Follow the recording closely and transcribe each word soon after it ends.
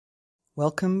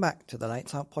Welcome back to the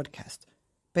Lights Out podcast,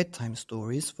 bedtime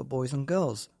stories for boys and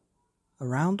girls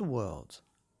around the world.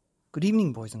 Good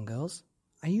evening, boys and girls.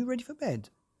 Are you ready for bed?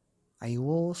 Are you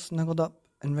all snuggled up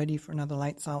and ready for another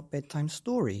Lights Out bedtime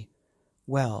story?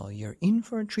 Well, you're in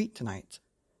for a treat tonight,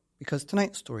 because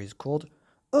tonight's story is called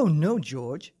Oh No,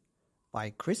 George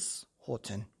by Chris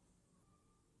Haughton.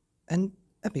 And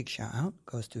a big shout out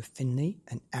goes to Finley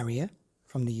and Aria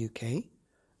from the UK.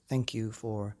 Thank you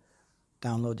for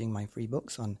downloading my free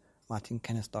books on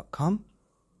martynkenneth.com.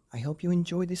 I hope you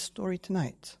enjoy this story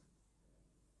tonight.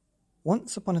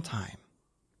 Once upon a time,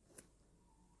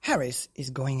 Harris is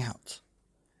going out.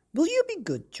 Will you be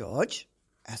good, George?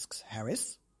 Asks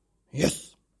Harris.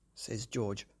 Yes, says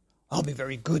George. I'll be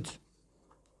very good.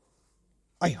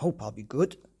 I hope I'll be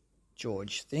good,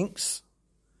 George thinks.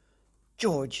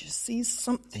 George sees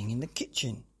something in the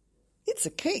kitchen. It's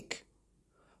a cake.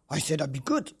 I said I'd be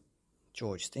good,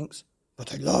 George thinks.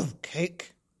 But I love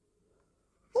cake.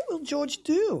 What will George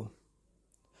do?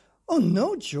 Oh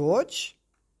no, George.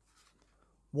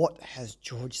 What has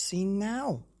George seen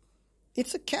now?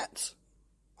 It's a cat.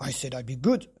 I said I'd be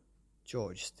good,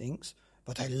 George thinks,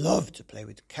 but I love to play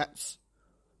with cats.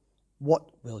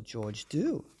 What will George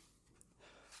do?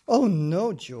 Oh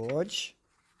no, George.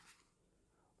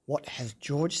 What has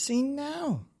George seen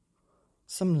now?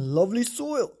 Some lovely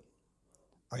soil.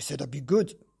 I said I'd be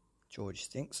good, George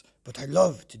thinks, but I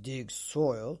love to dig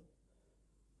soil.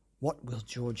 What will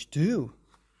George do?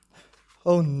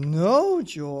 Oh no,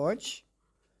 George.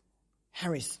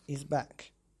 Harris is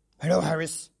back. Hello,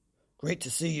 Harris. Great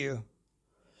to see you.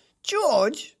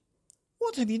 George,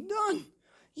 what have you done?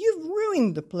 You've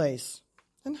ruined the place.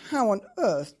 And how on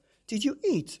earth did you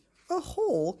eat a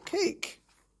whole cake?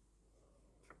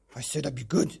 I said I'd be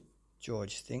good,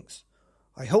 George thinks.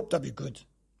 I hoped I'd be good,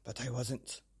 but I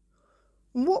wasn't.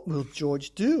 What will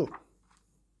George do?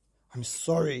 I'm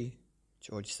sorry,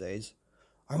 George says.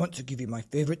 I want to give you my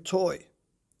favourite toy.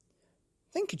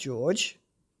 Thank you, George,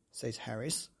 says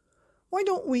Harris. Why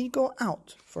don't we go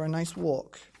out for a nice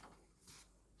walk?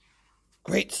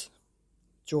 Great.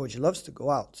 George loves to go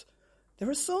out. There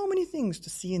are so many things to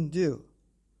see and do.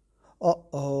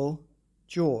 Uh-oh,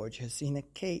 George has seen a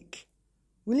cake.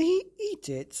 Will he eat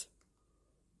it?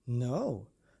 No,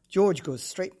 George goes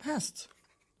straight past.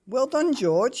 Well done,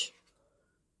 George.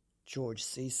 George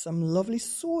sees some lovely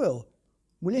soil.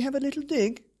 Will he have a little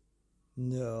dig?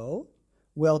 No.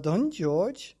 Well done,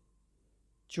 George.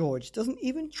 George doesn't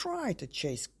even try to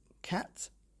chase Cat.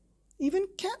 Even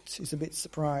Cat is a bit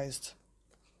surprised.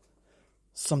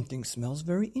 Something smells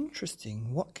very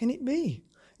interesting. What can it be?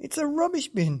 It's a rubbish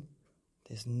bin.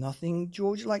 There's nothing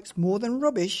George likes more than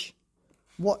rubbish.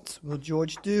 What will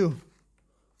George do?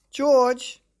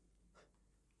 George!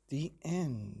 The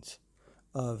end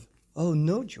of Oh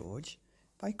No, George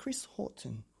by Chris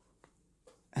Haughton.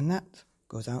 And that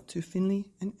goes out to Finley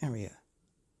and Aria.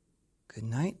 Good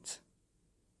night.